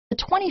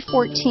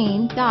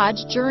2014 Dodge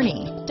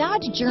Journey.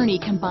 Dodge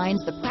Journey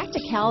combines the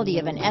practicality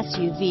of an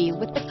SUV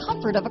with the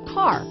comfort of a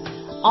car,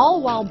 all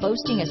while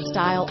boasting a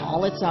style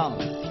all its own.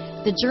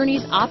 The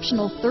Journey's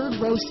optional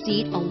third-row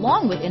seat,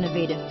 along with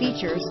innovative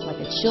features like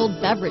a chilled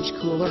beverage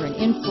cooler and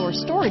in-floor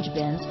storage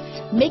bins,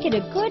 make it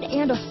a good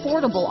and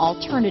affordable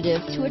alternative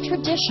to a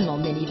traditional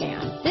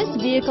minivan. This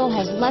vehicle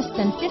has less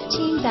than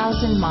 15,000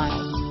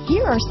 miles.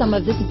 Here are some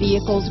of this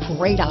vehicle's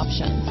great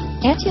options: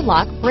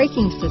 anti-lock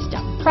braking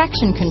system,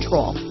 traction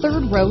control,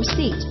 third-row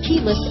seat,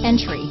 keyless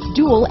entry,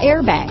 dual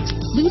airbags,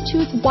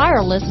 Bluetooth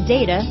wireless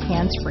data,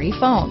 hands-free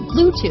phone,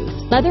 Bluetooth,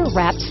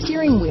 leather-wrapped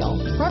steering wheel,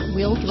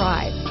 front-wheel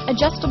drive,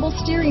 adjustable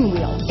steering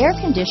wheel, air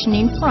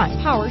conditioning front,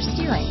 power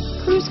steering,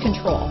 cruise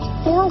control,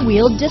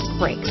 four-wheel disc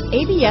brakes,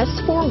 ABS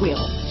four-wheel,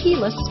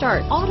 keyless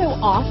start,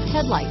 auto-off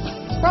headlights,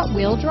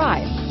 front-wheel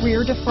drive,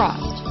 rear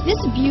defrost.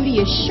 This beauty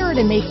is sure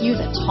to make you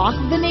the talk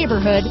of the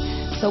neighborhood,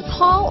 so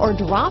call or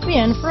drop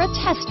in for a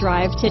test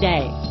drive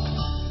today.